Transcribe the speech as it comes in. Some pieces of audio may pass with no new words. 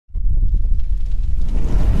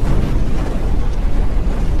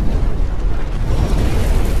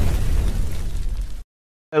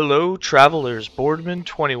Hello travelers,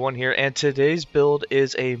 Boardman21 here, and today's build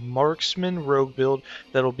is a Marksman rogue build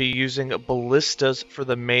that'll be using Ballistas for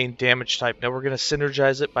the main damage type. Now we're going to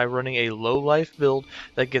synergize it by running a low life build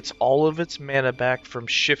that gets all of its mana back from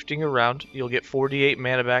shifting around. You'll get 48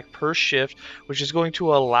 mana back per shift, which is going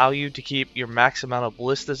to allow you to keep your max amount of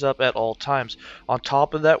Ballistas up at all times. On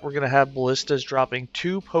top of that, we're going to have Ballistas dropping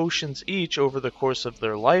 2 potions each over the course of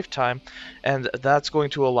their lifetime, and that's going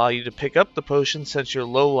to allow you to pick up the potions since you're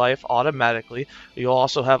low life automatically. You'll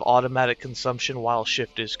also have automatic consumption while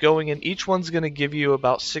shift is going, and each one's going to give you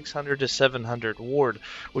about 600 to 700 ward,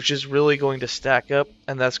 which is really going to stack up,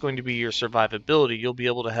 and that's going to be your survivability. You'll be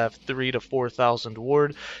able to have 3 to 4,000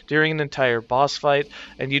 ward during an entire boss fight,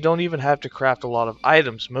 and you don't even have to craft a lot of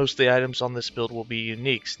items. Most of the items on this build will be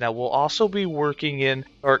uniques. Now we'll also be working in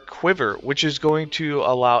our Quiver, which is going to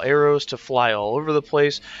allow arrows to fly all over the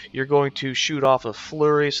place. You're going to shoot off a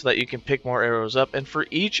flurry so that you can pick more arrows up, and for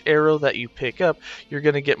each arrow that you pick up, you're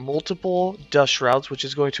going to get multiple dust shrouds, which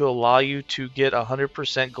is going to allow you to get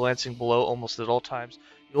 100% glancing below almost at all times.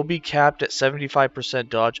 You'll be capped at 75%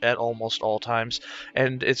 dodge at almost all times,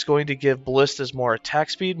 and it's going to give ballistas more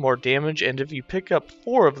attack speed, more damage, and if you pick up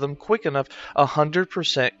 4 of them quick enough,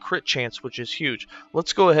 100% crit chance, which is huge.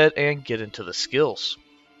 Let's go ahead and get into the skills.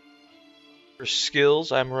 For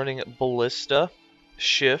skills, I'm running Ballista,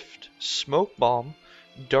 Shift, Smoke Bomb,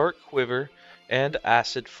 Dark Quiver, and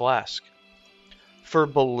Acid Flask. For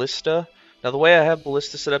Ballista, now the way I have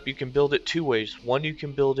Ballista set up, you can build it 2 ways. One, you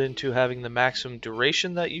can build into having the maximum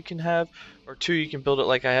duration that you can have, or 2, you can build it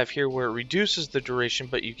like I have here where it reduces the duration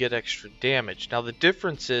but you get extra damage. Now the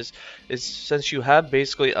difference is since you have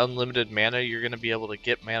basically unlimited mana, you're going to be able to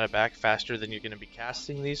get mana back faster than you're going to be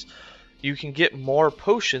casting these. You can get more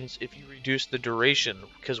potions if you reduce the duration,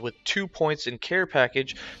 because with 2 points in care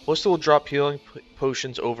package, Ballista will drop healing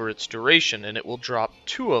potions over its duration, and it will drop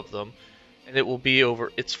 2 of them, and it will be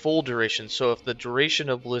over its full duration. So if the duration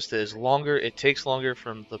of Ballista is longer, it takes longer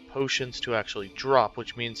from the potions to actually drop,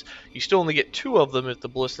 which means you still only get 2 of them if the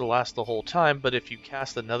Ballista lasts the whole time, but if you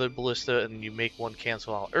cast another Ballista and you make one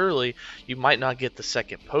cancel out early, you might not get the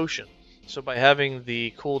second potion. So by having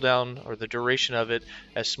the cooldown or the duration of it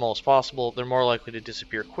as small as possible, they're more likely to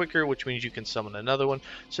disappear quicker, which means you can summon another one,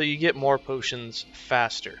 so you get more potions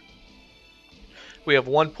faster. We have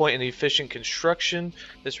 1 point in efficient construction.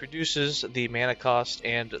 This reduces the mana cost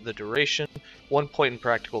and the duration. 1 point in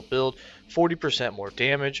practical build, 40% more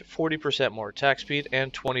damage, 40% more attack speed,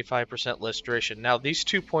 and 25% less duration. Now these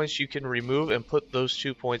 2 points you can remove and put those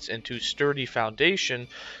 2 points into sturdy foundation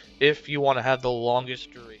if you want to have the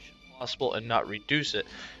longest duration possible and not reduce it.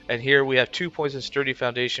 And here we have 2 points in sturdy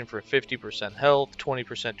foundation for 50% health,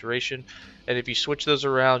 20% duration, and if you switch those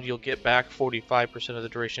around, you'll get back 45% of the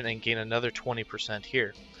duration and gain another 20%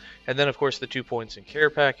 here. And then of course the 2 points in care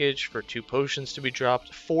package for 2 potions to be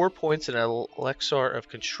dropped, 4 points in elixir of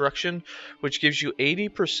construction, which gives you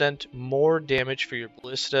 80% more damage for your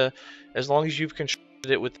ballista as long as you've constructed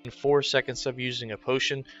it within 4 seconds of using a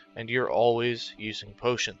potion, and you're always using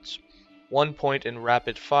potions. 1 point in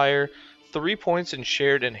rapid fire, 3 points in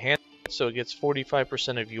shared enhancement, so it gets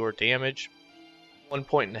 45% of your damage, 1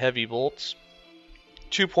 point in heavy bolts,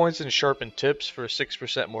 2 points in sharpened tips for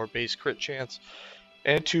 6% more base crit chance,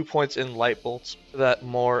 and 2 points in light bolts for that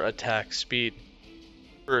more attack speed.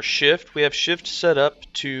 For a shift, we have shift set up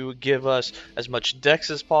to give us as much dex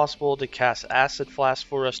as possible, to cast acid flask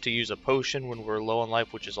for us to use a potion when we're low on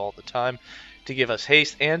life, which is all the time, to give us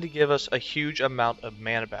haste, and to give us a huge amount of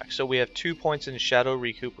mana back. So we have 2 points in shadow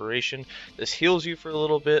recuperation. This heals you for a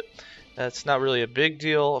little bit. That's not really a big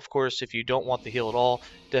deal. Of course, if you don't want the heal at all,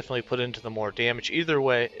 definitely put into the more damage. Either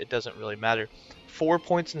way, it doesn't really matter. 4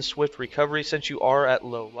 points in swift recovery since you are at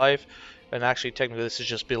low life. And actually technically this is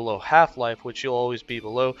just below half life, which you'll always be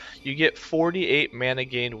below. You get 48 mana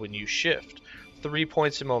gain when you shift. 3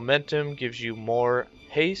 points in momentum gives you more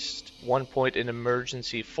haste, 1 point in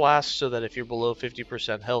emergency flask so that if you're below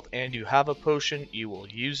 50% health and you have a potion, you will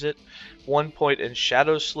use it. 1 point in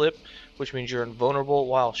shadow slip, which means you're invulnerable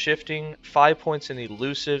while shifting. 5 points in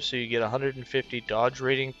elusive, so you get 150 dodge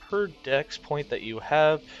rating per dex point that you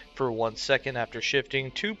have for 1 second after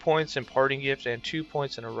shifting. 2 points in parting gift and 2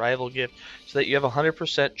 points in arrival gift, so that you have a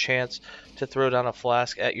 100% chance to throw down a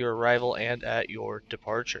flask at your arrival and at your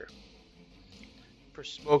departure. For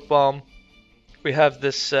smoke bomb, we have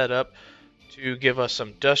this set up to give us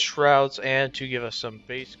some dust shrouds and to give us some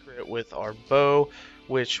base crit with our bow.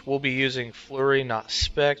 which we'll be using Flurry, not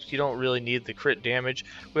Spec. You don't really need the crit damage.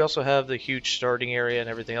 We also have the huge starting area and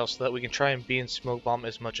everything else so that we can try and beam Smoke Bomb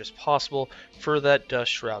as much as possible for that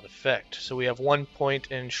Dust Shroud effect. So we have 1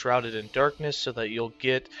 point in Shrouded in Darkness so that you'll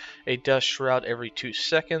get a Dust Shroud every 2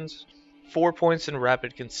 seconds. 4 points in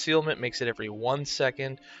Rapid Concealment makes it every 1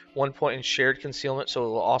 second. 1 point in Shared Concealment, so it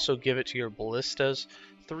will also give it to your Ballistas.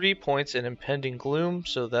 3 points in Impending Gloom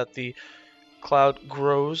so that the cloud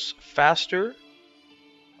grows faster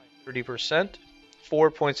by 30%.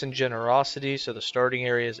 4 points in Generosity, so the starting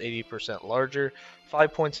area is 80% larger.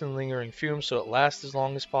 5 points in Lingering Fume, so it lasts as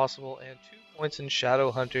long as possible. And 2 points in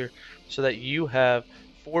Shadow Hunter, so that you have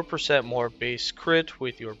 4% more base crit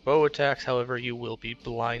with your bow attacks, however you will be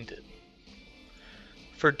blinded.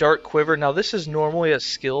 For Dark Quiver, now this is normally a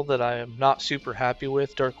skill that I am not super happy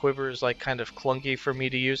with. Dark Quiver is like kind of clunky for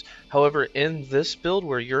me to use. However, in this build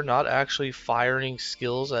where you're not actually firing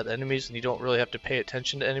skills at enemies and you don't really have to pay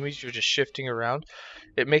attention to enemies, you're just shifting around,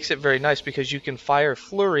 it makes it very nice because you can fire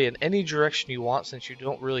Flurry in any direction you want since you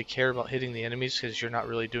don't really care about hitting the enemies because you're not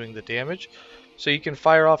really doing the damage. So you can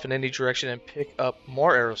fire off in any direction and pick up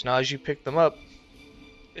more arrows. Now as you pick them up,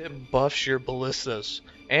 it buffs your ballistas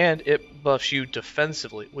and it buffs you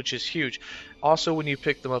defensively, which is huge. Also, when you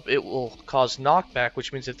pick them up, it will cause knockback,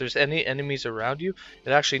 which means if there's any enemies around you,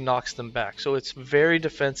 it actually knocks them back. So it's very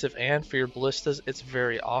defensive, and for your ballistas, it's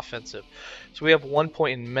very offensive. So we have 1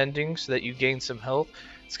 point in Mending so that you gain some health.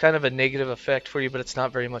 It's kind of a negative effect for you, but it's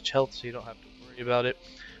not very much health, so you don't have to worry about it.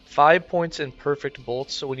 5 points in Perfect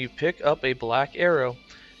Bolts, so when you pick up a black arrow,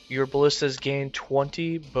 your ballistas gain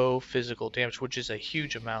 20 bow physical damage, which is a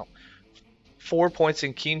huge amount. 4 points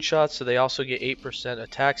in Keen Shots, so they also get 8%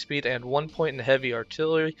 attack speed, and 1 point in Heavy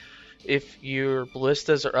Artillery. If your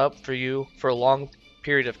ballistas are up for you for a long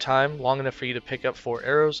period of time, long enough for you to pick up 4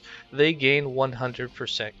 arrows, they gain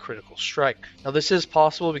 100% critical strike. Now this is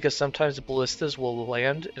possible because sometimes the ballistas will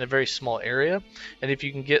land in a very small area, and if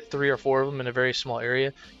you can get 3 or 4 of them in a very small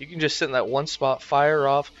area, you can just sit in that one spot, fire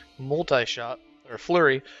off multi-shot, or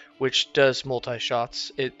Flurry, which does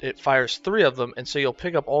multi-shots. It fires 3 of them, and so you'll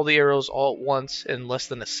pick up all the arrows all at once in less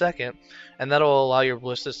than a second, and that'll allow your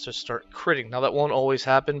ballistas to start critting. Now that won't always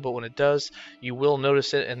happen, but when it does, you will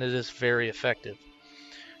notice it, and it is very effective.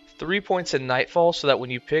 3 points in Nightfall, so that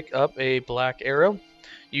when you pick up a black arrow,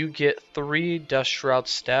 you get 3 Dust Shroud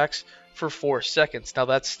stacks for 4 seconds. Now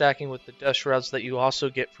that's stacking with the Dust Shrouds that you also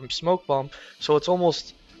get from Smoke Bomb, so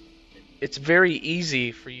it's very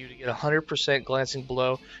easy for you to get 100% glancing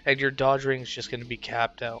blow, and your dodge ring is just going to be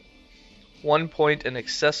capped out. 1 point in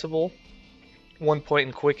Accessible, 1 point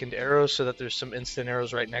in Quickened Arrows so that there's some instant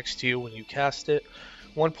arrows right next to you when you cast it.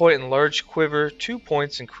 1 point in Large Quiver, 2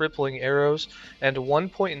 points in Crippling Arrows, and 1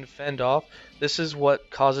 point in Fend Off. This is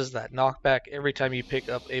what causes that knockback every time you pick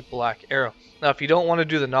up a black arrow. Now, if you don't want to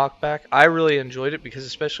do the knockback, I really enjoyed it because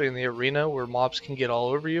especially in the arena where mobs can get all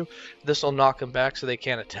over you, this will knock them back so they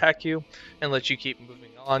can't attack you and let you keep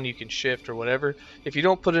moving on. You can shift or whatever. If you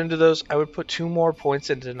don't put into those, I would put 2 more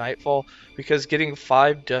points into Nightfall because getting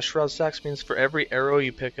 5 Dust Shroud stacks means for every arrow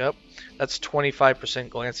you pick up, that's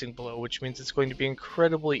 25% glancing blow, which means it's going to be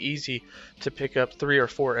incredibly easy to pick up 3 or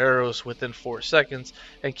 4 arrows within 4 seconds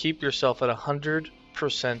and keep yourself at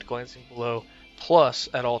 100% glancing blow plus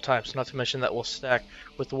at all times. Not to mention that will stack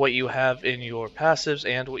with what you have in your passives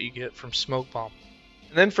and what you get from Smoke Bomb.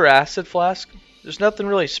 And then for Acid Flask, there's nothing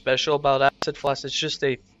really special about Acid Flask. It's just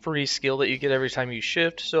a free skill that you get every time you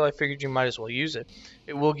shift, so I figured you might as well use it.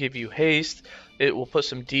 It will give you haste, it will put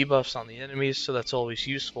some debuffs on the enemies, so that's always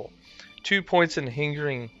useful. 2 points in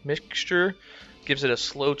Hindering Mixture, gives it a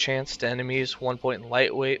slow chance to enemies, 1 point in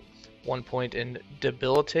Lightweight, 1 point in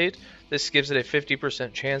Debilitate. This gives it a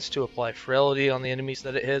 50% chance to apply Frailty on the enemies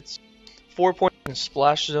that it hits. 4 points in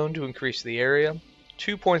Splash Zone to increase the area.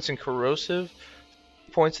 2 points in Corrosive.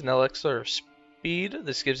 3 points in Elixir of Speed.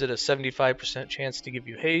 This gives it a 75% chance to give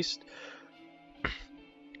you haste.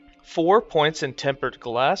 4 points in Tempered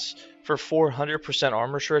Glass for 400%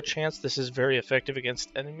 armor shred chance. This is very effective against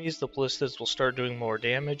enemies. The ballistas will start doing more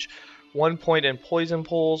damage. 1 point in Poison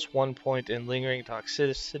Pulls, 1 point in Lingering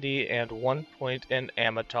Toxicity, and 1 point in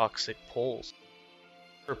Amatoxic Pulls.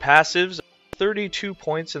 For passives, 32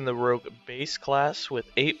 points in the Rogue base class with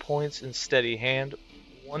 8 points in Steady Hand,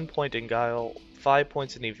 1 point in Guile, 5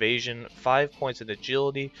 points in Evasion, 5 points in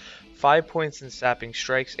Agility, 5 points in Sapping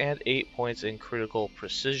Strikes, and 8 points in Critical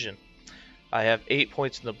Precision. I have 8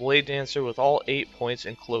 points in the Bladedancer with all 8 points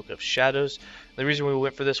in Cloak of Shadows. The reason we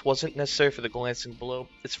went for this wasn't necessarily for the Glancing Blow,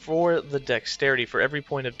 it's for the Dexterity. For every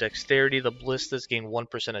point of Dexterity, the Ballistas gain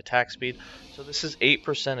 1% attack speed, so this is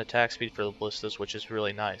 8% attack speed for the Ballistas, which is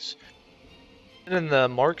really nice. And then the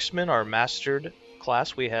Marksman are mastered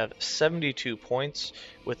class, we have 72 points,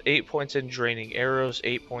 with 8 points in Draining Arrows,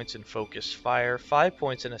 8 points in Focus Fire, 5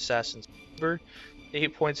 points in Assassin's Quiver,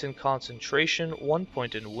 8 points in Concentration, 1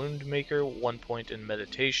 point in Wound Maker, 1 point in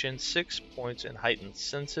Meditation, 6 points in Heightened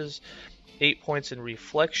Senses, 8 points in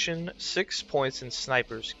Reflection, 6 points in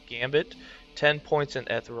Sniper's Gambit, 10 points in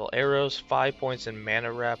Ethereal Arrows, 5 points in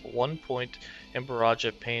Mana Wrap, 1 point in Barrage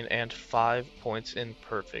of Pain, and 5 points in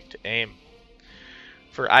Perfect Aim.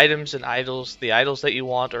 For items and idols, the idols that you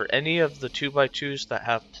want are any of the 2x2s that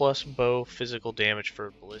have plus bow physical damage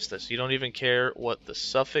for ballistas. You don't even care what the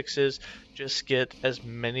suffix is, just get as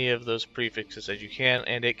many of those prefixes as you can,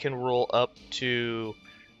 and it can roll up to,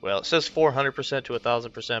 well, it says 400% to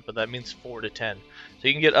 1000%, but that means 4 to 10. So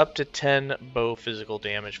you can get up to 10 bow physical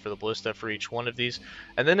damage for the ballista for each one of these.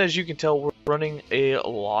 And then as you can tell, we're running a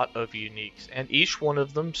lot of uniques, and each one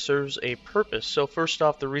of them serves a purpose. So first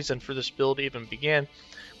off, the reason for this build even began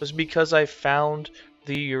was because I found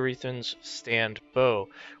the Urethan's Stand Bow,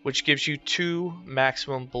 which gives you 2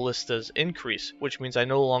 maximum ballistas increase, which means I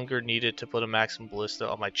no longer needed to put a maximum ballista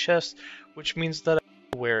on my chest, which means that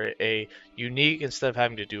I wear a unique instead of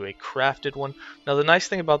having to do a crafted one. Now the nice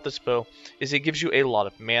thing about this bow is it gives you a lot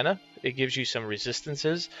of mana, it gives you some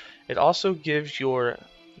resistances, it also gives your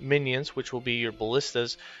minions, which will be your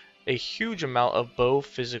ballistas, a huge amount of bow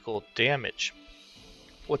physical damage.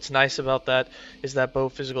 What's nice about that is that bow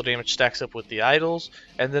physical damage stacks up with the idols,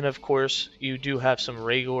 and then of course you do have some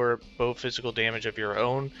regular bow physical damage of your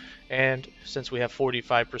own, and since we have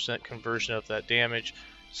 45% conversion of that damage,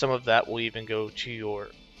 some of that will even go to your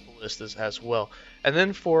ballistas as well. And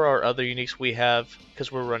then for our other uniques, we have, because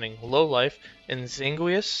we're running low life,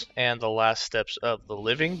 Inzinguous and the Last Steps of the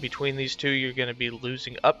Living. Between these two, you're going to be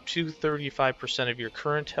losing up to 35% of your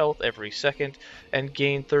current health every second and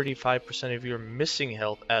gain 35% of your missing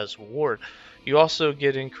health as ward. You also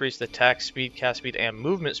get increased attack speed, cast speed, and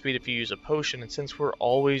movement speed if you use a potion, and since we're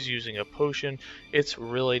always using a potion, it's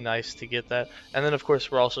really nice to get that. And then of course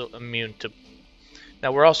we're also immune to.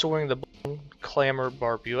 Now we're also wearing the Clamor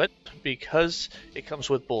Barbuette because it comes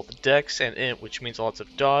with both Dex and Int, which means lots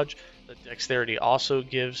of dodge. The Dexterity also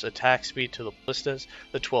gives attack speed to the ballistas.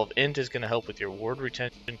 The 12 Int is going to help with your ward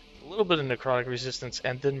retention, a little bit of necrotic resistance,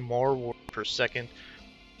 and then more ward per second.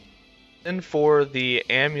 Then for the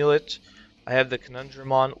amulet, I have the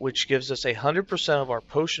Conundrum on, which gives us 100% of our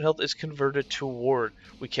potion health is converted to ward.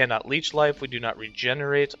 We cannot leech life, we do not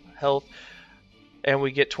regenerate health, and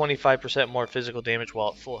we get 25% more physical damage while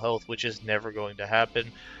at full health, which is never going to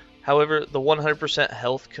happen. However, the 100%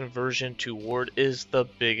 health conversion to ward is the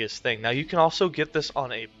biggest thing. Now you can also get this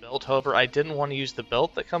on a belt, however I didn't want to use the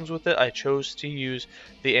belt that comes with it. I chose to use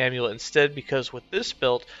the amulet instead because with this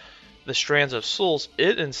belt, the Strands of Souls,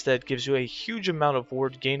 it instead gives you a huge amount of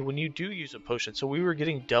ward gain when you do use a potion. So we were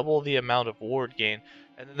getting double the amount of ward gain.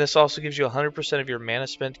 And then this also gives you 100% of your mana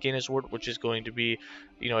spent gain as ward, which is going to be,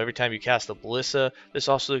 every time you cast a Ballista. This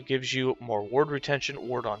also gives you more ward retention,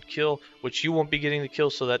 ward on kill, which you won't be getting the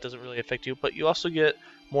kill, so that doesn't really affect you. But you also get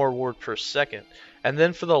more ward per second. And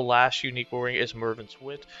then for the last unique we're wearing is Mervin's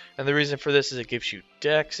Wit. And the reason for this is it gives you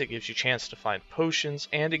Dex, it gives you chance to find potions,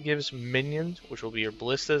 and it gives minions, which will be your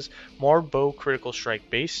ballistas, more bow critical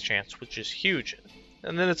strike base chance, which is huge.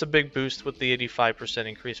 And then it's a big boost with the 85%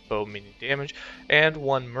 increased bow minion damage, and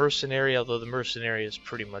 1 mercenary, although the mercenary is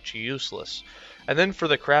pretty much useless. And then for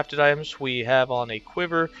the crafted items, we have on a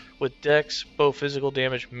Quiver with Dex, bow physical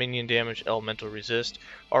damage, minion damage, elemental resist.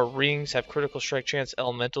 Our rings have critical strike chance,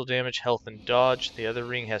 elemental damage, health, and dodge. The other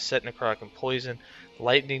ring has set, necrotic, and poison,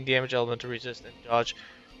 lightning damage, elemental resist, and dodge.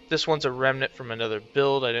 This one's a remnant from another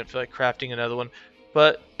build. I didn't feel like crafting another one.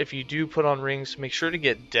 But if you do put on rings, make sure to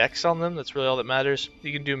get Dex on them. That's really all that matters.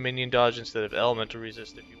 You can do minion dodge instead of elemental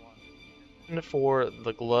resist if you want. And for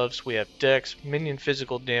the gloves, we have Dex, minion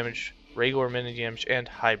physical damage, regular minion damage, and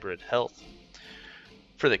hybrid health.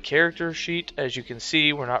 For the character sheet, as you can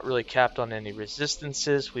see, we're not really capped on any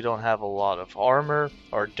resistances. We don't have a lot of armor.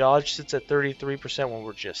 Our dodge sits at 33% when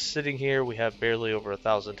we're just sitting here. We have barely over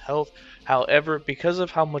 1,000 health. However, because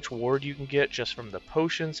of how much ward you can get just from the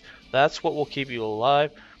potions, that's what will keep you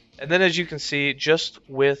alive. And then as you can see, just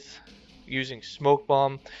with using Smoke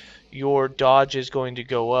Bomb, your dodge is going to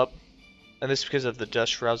go up. And this is because of the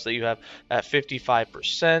dust shrouds that you have at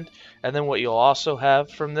 55%. And then what you'll also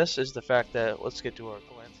have from this is the fact that, let's get to our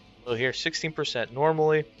glancing below here, 16%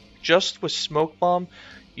 normally. Just with Smoke Bomb,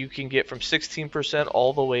 you can get from 16%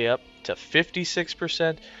 all the way up to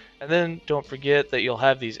 56%. And then don't forget that you'll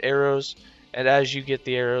have these arrows. And as you get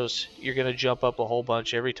the arrows, you're going to jump up a whole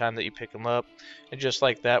bunch every time that you pick them up. And just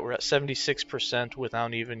like that, we're at 76%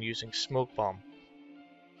 without even using Smoke Bomb.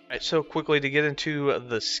 Alright, so quickly to get into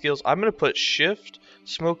the skills, I'm going to put Shift,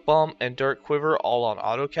 Smoke Bomb, and Dark Quiver all on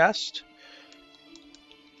autocast.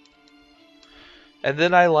 And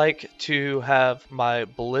then I like to have my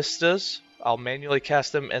ballistas. I'll manually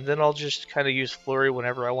cast them, and then I'll just kind of use flurry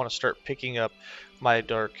whenever I want to start picking up my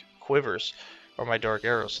dark quivers or my dark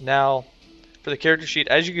arrows. Now, for the character sheet,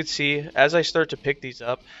 as you can see, as I start to pick these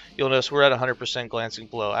up, you'll notice we're at 100% glancing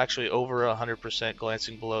blow. Actually, over 100%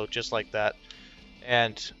 glancing blow, just like that.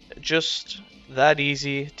 And just that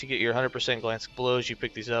easy to get your 100% glancing blows. You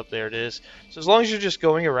pick these up, there it is. So as long as you're just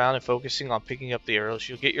going around and focusing on picking up the arrows,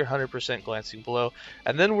 you'll get your 100% glancing blow.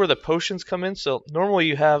 And then where the potions come in, so normally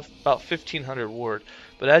you have about 1500 ward,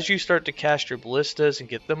 but as you start to cast your ballistas and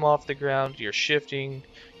get them off the ground, you're shifting,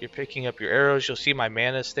 you're picking up your arrows, you'll see my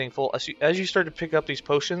mana is staying full. As you start to pick up these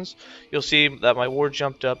potions, you'll see that my ward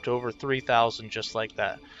jumped up to over 3000 just like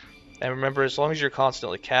that. And remember, as long as you're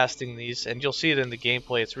constantly casting these, and you'll see it in the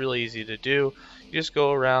gameplay, it's really easy to do. You just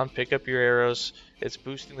go around, pick up your arrows, it's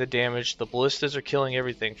boosting the damage, the ballistas are killing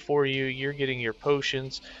everything for you, you're getting your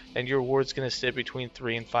potions, and your ward's going to stay between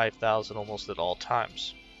 3 and 5,000 almost at all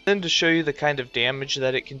times. Then to show you the kind of damage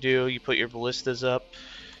that it can do, you put your ballistas up,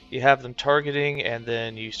 you have them targeting, and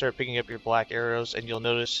then you start picking up your black arrows, and you'll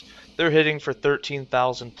notice they're hitting for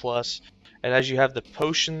 13,000 plus. And as you have the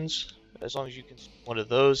potions, as long as you can one of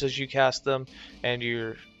those as you cast them, and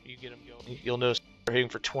you get them going, you'll notice they're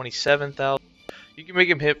hitting for 27,000. You can make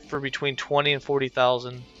them hit for between 20 and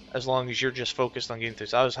 40,000 as long as you're just focused on getting through.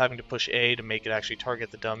 So I was having to push A to make it actually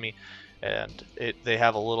target the dummy, and they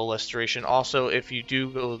have a little less duration. Also, if you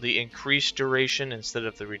do go the increased duration instead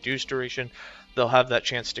of the reduced duration, they'll have that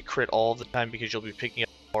chance to crit all the time because you'll be picking up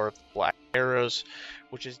more of the black arrows,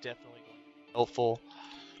 which is definitely going to be helpful.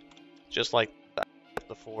 Just like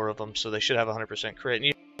the 4 of them, so they should have 100% crit. And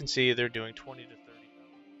you can see they're doing 20 to 30.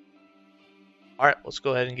 Alright, let's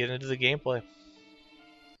go ahead and get into the gameplay.